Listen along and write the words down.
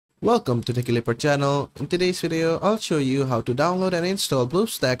Welcome to the Clipper channel. In today's video, I'll show you how to download and install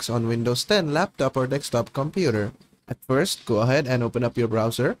BlueStacks on Windows 10 laptop or desktop computer. At first, go ahead and open up your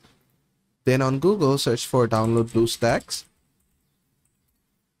browser. Then on Google, search for download BlueStacks.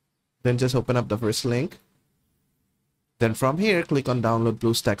 Then just open up the first link. Then from here, click on download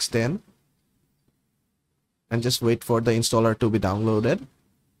BlueStacks 10. And just wait for the installer to be downloaded.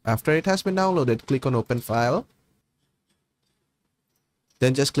 After it has been downloaded, click on open file.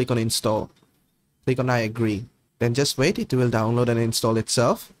 Then just click on install. Click on I agree. Then just wait, it will download and install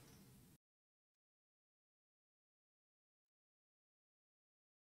itself.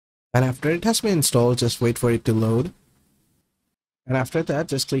 And after it has been installed, just wait for it to load. And after that,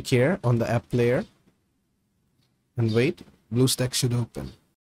 just click here on the app player. And wait, BlueStacks should open.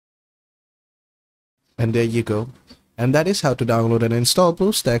 And there you go. And that is how to download and install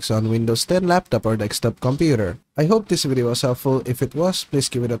BlueStacks on Windows 10 laptop or desktop computer. I hope this video was helpful. If it was, please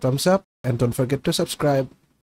give it a thumbs up and don't forget to subscribe.